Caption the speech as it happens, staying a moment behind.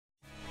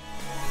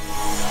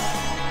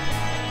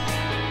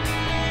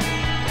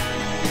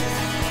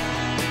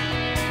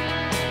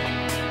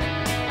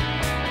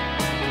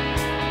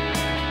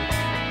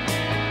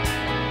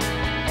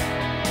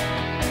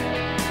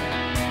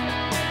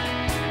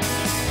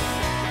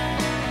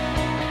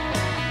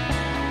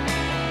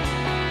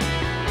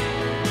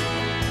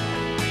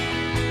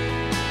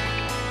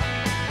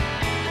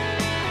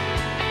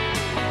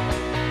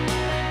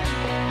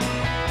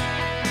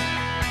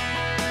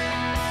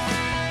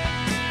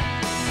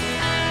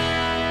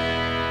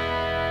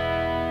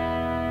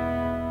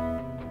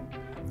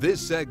This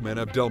segment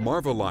of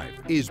Delmarva Life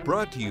is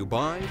brought to you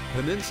by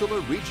Peninsula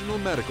Regional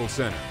Medical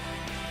Center.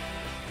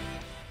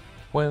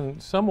 When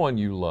someone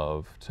you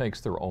love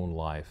takes their own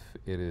life,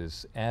 it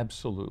is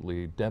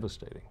absolutely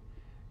devastating.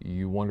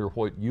 You wonder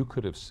what you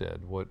could have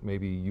said, what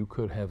maybe you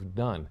could have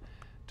done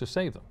to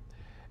save them.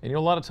 And you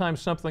know, a lot of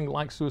times something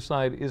like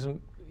suicide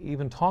isn't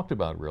even talked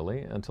about really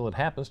until it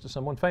happens to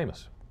someone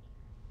famous.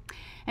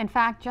 In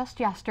fact, just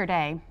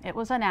yesterday, it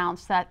was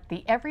announced that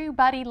the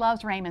Everybody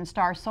Loves Raymond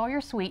star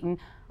Sawyer Sweeten,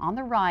 on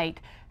the right,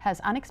 has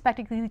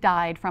unexpectedly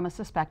died from a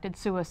suspected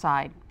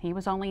suicide. He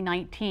was only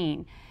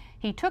 19.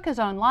 He took his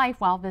own life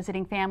while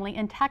visiting family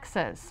in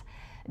Texas.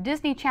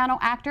 Disney Channel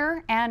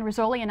actor and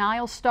Rizzoli and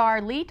Isles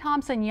star Lee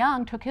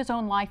Thompson-Young took his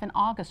own life in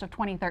August of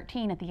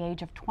 2013 at the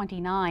age of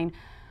 29.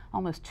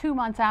 Almost 2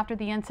 months after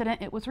the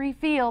incident, it was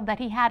revealed that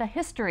he had a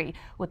history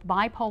with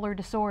bipolar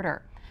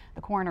disorder.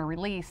 The coroner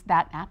released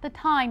that at the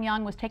time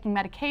Young was taking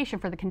medication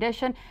for the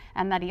condition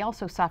and that he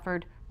also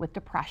suffered with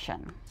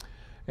depression.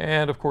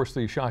 And of course,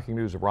 the shocking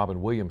news of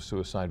Robin Williams'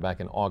 suicide back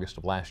in August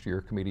of last year.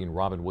 Comedian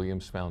Robin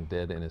Williams found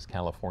dead in his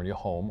California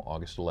home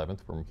August 11th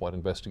from what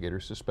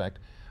investigators suspect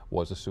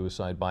was a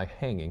suicide by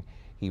hanging.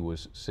 He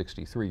was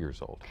 63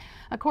 years old.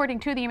 According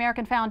to the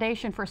American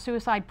Foundation for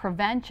Suicide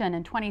Prevention,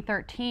 in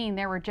 2013,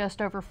 there were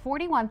just over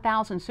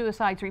 41,000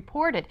 suicides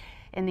reported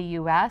in the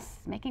U.S.,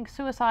 making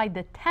suicide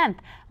the 10th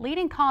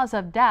leading cause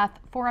of death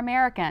for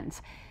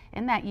Americans.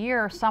 In that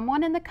year,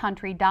 someone in the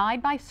country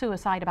died by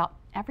suicide about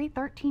every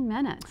 13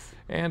 minutes.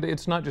 And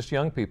it's not just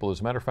young people.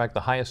 As a matter of fact, the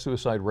highest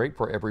suicide rate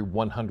for every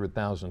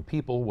 100,000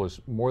 people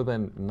was more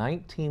than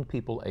 19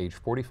 people aged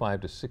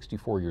 45 to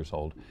 64 years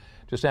old.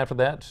 Just after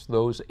that,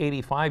 those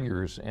 85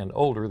 years and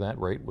older, that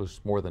rate was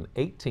more than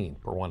 18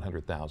 per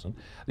 100,000.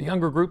 The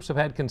younger groups have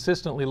had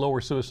consistently lower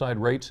suicide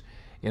rates.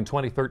 In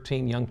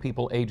 2013, young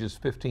people ages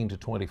 15 to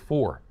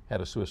 24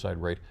 had a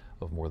suicide rate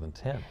of more than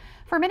 10.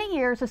 For many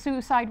years, the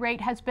suicide rate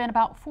has been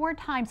about 4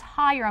 times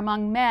higher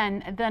among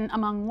men than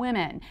among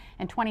women.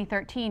 In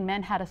 2013,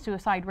 men had a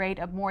suicide rate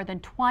of more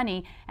than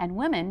 20, and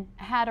women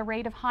had a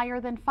rate of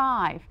higher than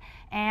 5.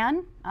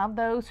 And of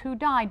those who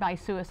died by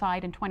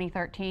suicide in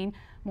 2013,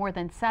 more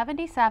than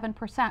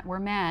 77% were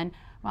men,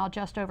 while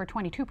just over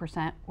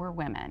 22% were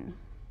women.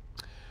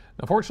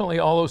 Unfortunately,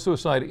 although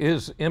suicide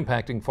is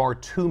impacting far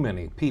too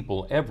many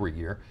people every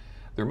year,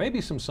 there may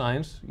be some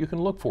signs you can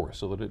look for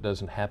so that it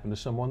doesn't happen to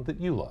someone that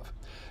you love.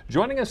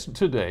 Joining us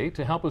today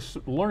to help us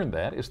learn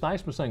that is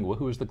Thais Musengwa,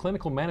 who is the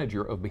Clinical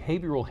Manager of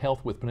Behavioral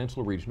Health with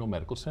Peninsula Regional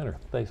Medical Center.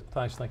 Thais,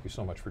 thank you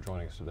so much for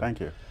joining us today. Thank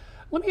you.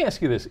 Let me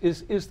ask you this.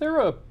 Is there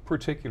a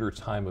particular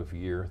time of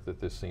year that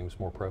this seems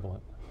more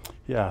prevalent?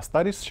 Yeah,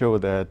 studies show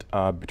that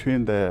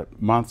between the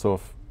months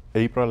of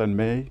April and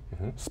May,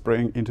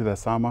 spring into the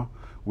summer,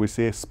 we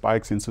see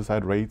spikes in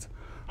suicide rates.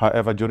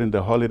 However, during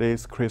the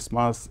holidays,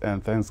 Christmas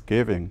and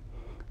Thanksgiving,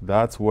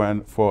 that's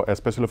when,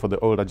 especially for the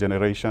older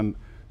generation,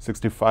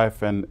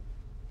 65 and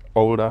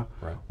older,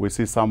 right, we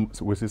see some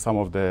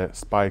of the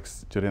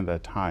spikes during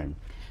that time.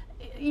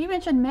 You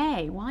mentioned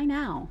May. Why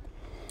now?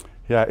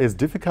 Yeah, it's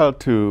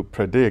difficult to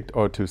predict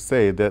or to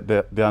say that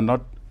they are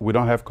not. We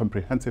don't have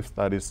comprehensive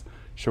studies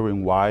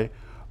showing why,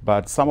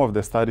 but some of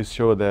the studies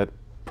show that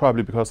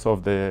probably because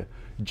of the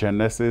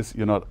genesis,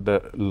 you know,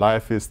 the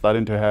life is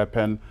starting to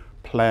happen,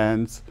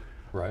 plants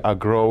are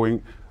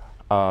growing,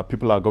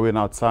 people are going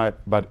outside.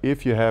 But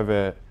if you have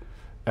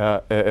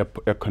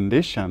a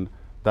condition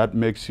that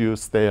makes you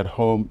stay at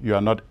home, you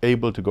are not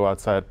able to go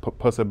outside,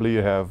 possibly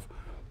you have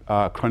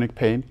chronic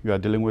pain, you are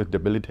dealing with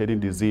debilitating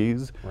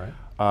disease,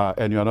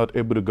 and you are not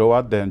able to go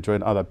out there and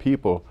join other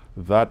people,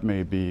 that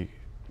may be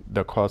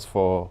the cause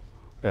for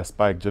a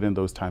spike during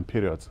those time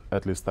periods.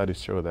 At least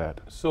studies show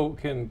that. So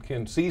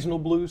can seasonal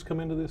blues come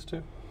into this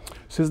too?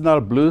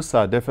 Seasonal blues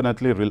are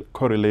definitely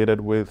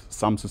correlated with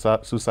some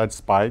suicide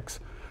spikes,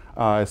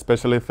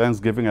 especially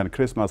Thanksgiving and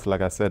Christmas,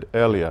 like I said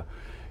earlier.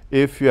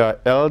 If you are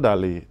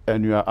elderly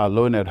and you are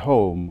alone at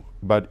home,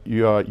 but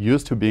you are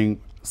used to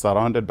being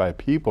surrounded by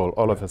people,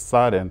 all of a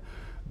sudden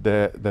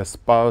the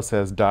spouse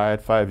has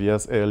died 5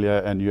 years earlier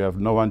and you have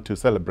no one to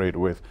celebrate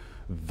with,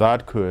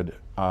 that could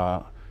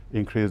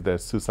increase their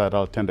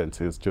suicidal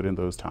tendencies during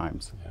those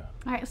times. Yeah.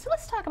 All right, so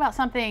let's talk about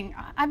something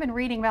I've been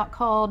reading about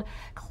called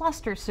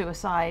cluster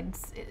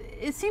suicides.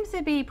 It seems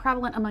to be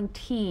prevalent among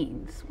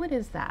teens. What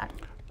is that?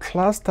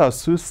 Cluster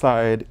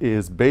suicide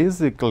is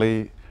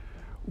basically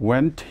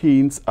when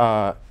teens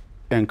are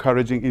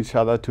encouraging each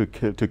other to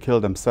kill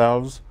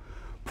themselves,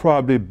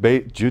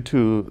 probably due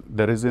to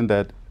the reason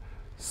that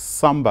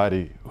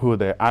somebody who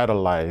they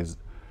idolized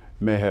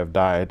may have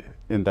died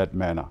in that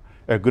manner.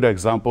 A good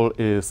example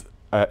is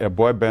a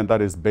boy band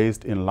that is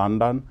based in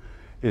London.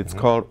 It's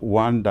called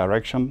One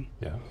Direction.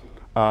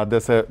 Yeah.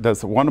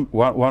 There's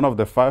one of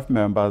the 5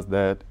 members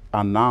that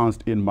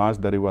announced in March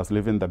that he was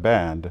leaving the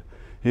band.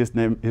 His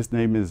name is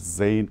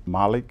Zayn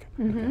Malik.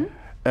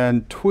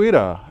 And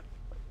Twitter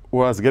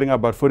was getting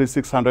about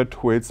 4,600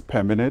 tweets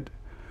per minute.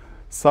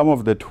 Some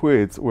of the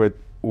tweets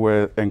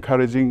were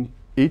encouraging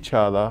each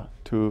other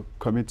to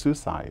commit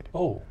suicide.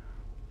 Oh.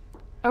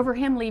 Over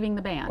him leaving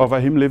the band. Over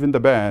him leaving the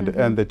band.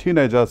 And the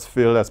teenagers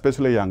feel,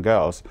 especially young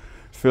girls,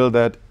 feel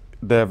that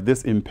they have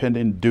this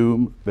impending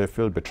doom. They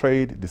feel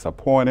betrayed,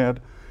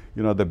 disappointed.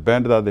 You know, the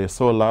band that they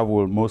so love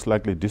will most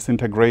likely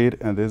disintegrate,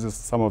 and this is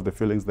some of the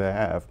feelings they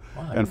have.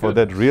 And for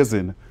that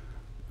reason,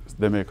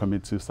 they may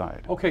commit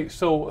suicide. Okay,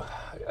 so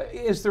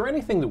is there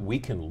anything that we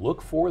can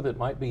look for that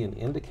might be an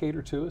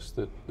indicator to us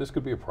that this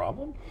could be a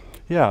problem?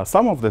 Yeah,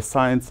 some of the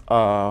signs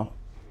are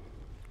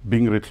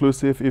being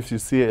reclusive. If you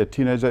see a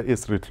teenager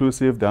is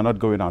reclusive, they're not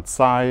going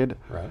outside,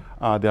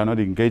 they are not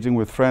engaging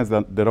with friends,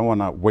 they don't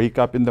want to wake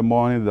up in the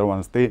morning, they don't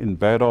want to stay in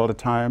bed all the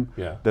time,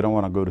 they don't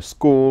want to go to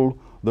school.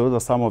 Those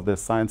are some of the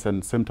signs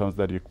and symptoms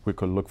that we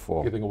could look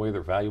for. Giving away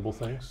their valuable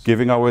things?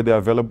 Giving away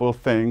their valuable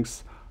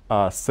things,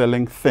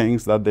 selling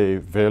things that they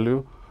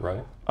value,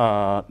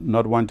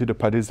 not wanting to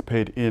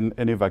participate in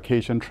any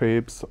vacation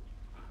trips,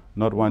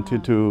 not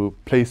wanting to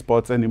play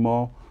sports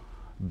anymore,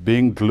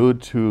 being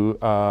glued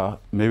to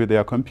maybe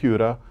their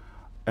computer,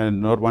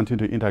 and not wanting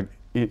to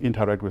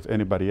interact with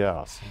anybody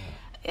else.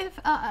 If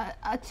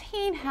a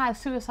teen has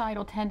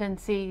suicidal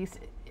tendencies,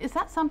 is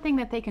that something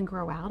that they can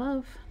grow out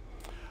of?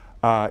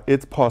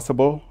 It's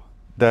possible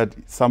that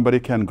somebody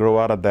can grow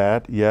out of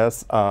that,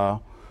 yes.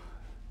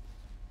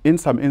 In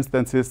some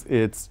instances,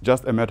 it's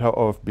just a matter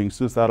of being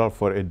suicidal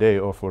for a day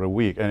or for a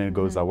week and it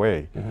goes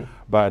away.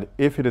 But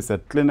if it is a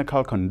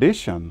clinical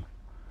condition,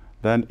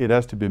 then it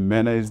has to be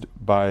managed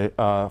by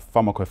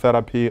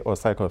pharmacotherapy or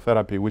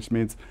psychotherapy, which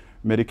means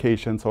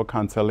medications or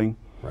counseling.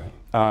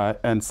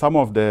 And some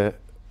of the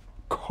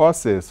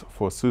causes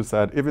for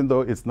suicide, even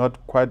though it's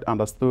not quite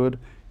understood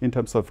in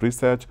terms of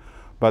research,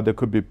 but there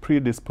could be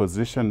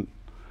predisposition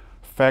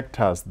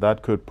factors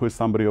that could push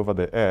somebody over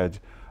the edge.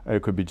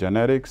 It could be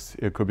genetics,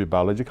 it could be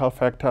biological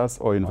factors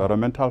or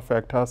environmental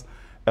factors,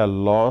 a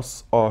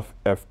loss of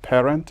a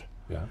parent,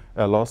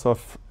 a loss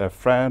of a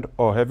friend,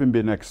 or having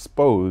been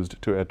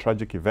exposed to a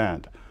tragic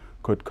event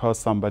could cause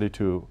somebody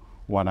to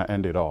want to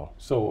end it all.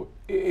 So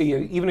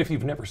even if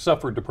you've never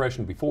suffered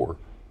depression before,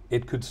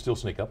 it could still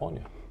sneak up on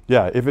you.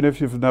 Yeah, even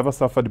if you've never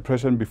suffered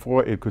depression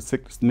before, it could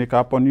sneak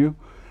up on you.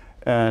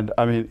 And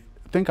I mean,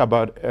 think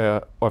about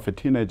of a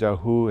teenager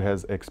who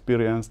has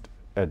experienced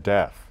a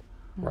death.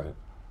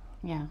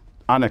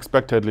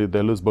 Unexpectedly,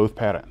 they lose both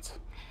parents.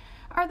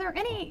 Are there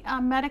any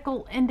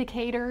medical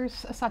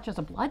indicators, such as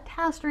a blood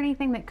test or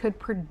anything, that could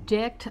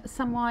predict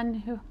someone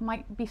who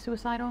might be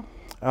suicidal?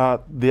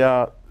 There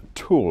are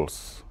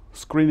tools,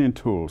 screening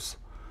tools,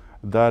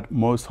 that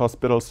most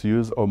hospitals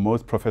use or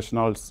most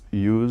professionals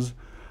use.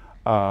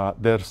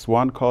 There's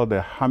one called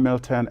the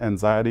Hamilton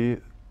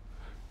Anxiety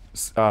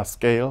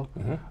Scale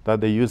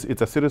that they use.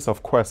 It's a series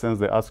of questions.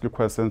 They ask you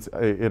questions.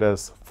 It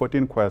has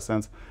 14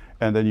 questions,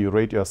 and then you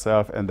rate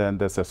yourself, and then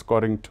there's a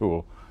scoring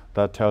tool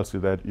that tells you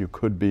that you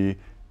could be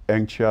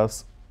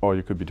anxious or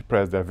you could be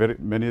depressed. There are very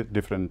many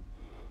different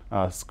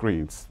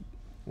screens.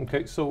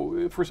 Okay,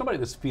 so for somebody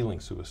that's feeling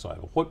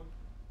suicidal, what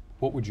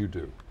would you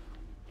do?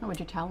 What would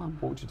you tell them?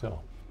 What would you tell them?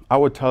 I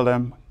would tell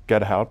them,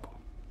 get help,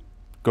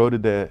 go to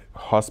the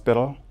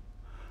hospital,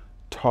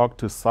 talk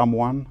to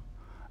someone.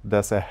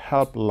 There's a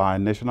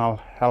helpline, national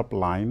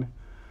helpline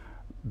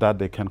that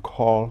they can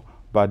call,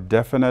 but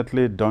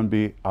definitely don't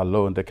be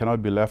alone. They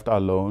cannot be left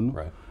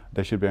alone.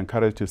 They should be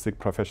encouraged to seek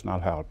professional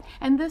help.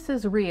 And this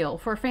is real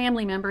for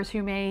family members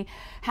who may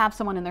have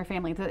someone in their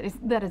family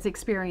that is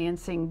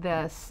experiencing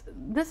this.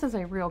 This is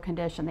a real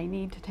condition. They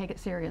need to take it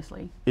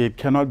seriously. It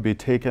cannot be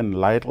taken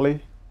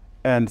lightly,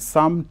 and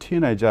some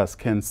teenagers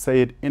can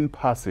say it in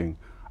passing.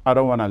 I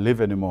don't want to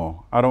live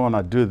anymore. I don't want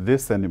to do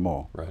this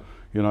anymore.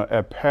 You know,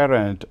 a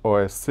parent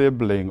or a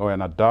sibling or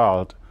an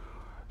adult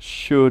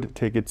should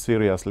take it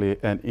seriously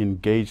and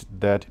engage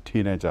that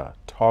teenager.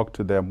 Talk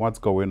to them, what's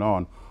going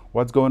on?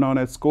 What's going on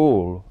at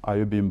school? Are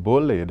you being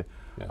bullied?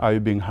 Are you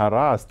being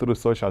harassed through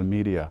social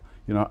media?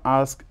 You know,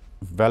 ask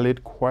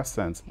valid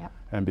questions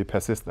and be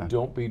persistent.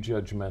 Don't be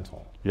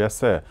judgmental. Yes,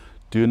 sir.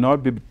 Do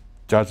not be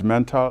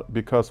judgmental,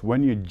 because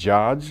when you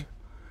judge,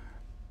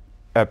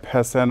 a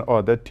person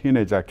or that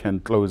teenager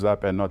can close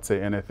up and not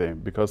say anything,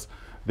 because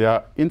they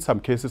are, in some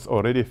cases,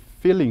 already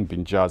feeling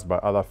being judged by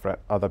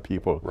other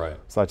people,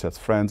 such as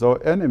friends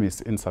or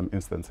enemies in some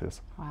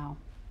instances. Wow.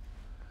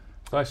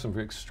 That's some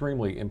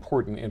extremely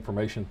important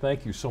information.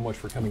 Thank you so much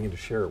for coming in to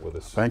share it with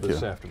us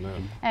this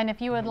afternoon. And if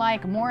you would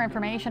like more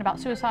information about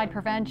suicide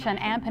prevention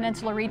and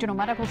Peninsula Regional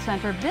Medical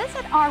Center,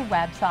 visit our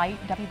website,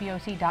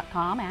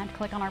 wboc.com, and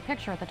click on our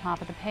picture at the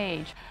top of the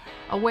page.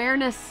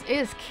 Awareness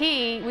is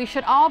key. We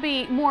should all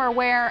be more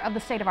aware of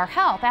the state of our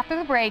health. After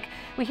the break,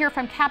 we hear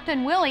from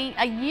Captain Willie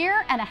a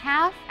year and a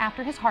half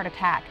after his heart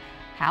attack,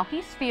 how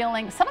he's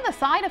feeling, some of the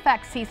side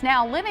effects he's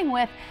now living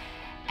with,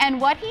 and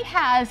what he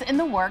has in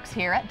the works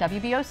here at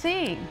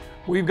WBOC.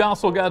 We've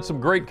also got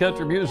some great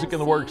country music in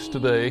the works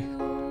today.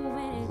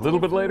 A little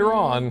bit later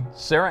on,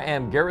 Sarah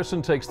Ann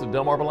Garrison takes the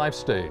Delmarva Life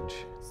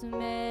stage.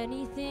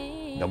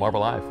 Delmarva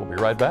Life, we'll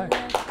be right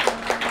back.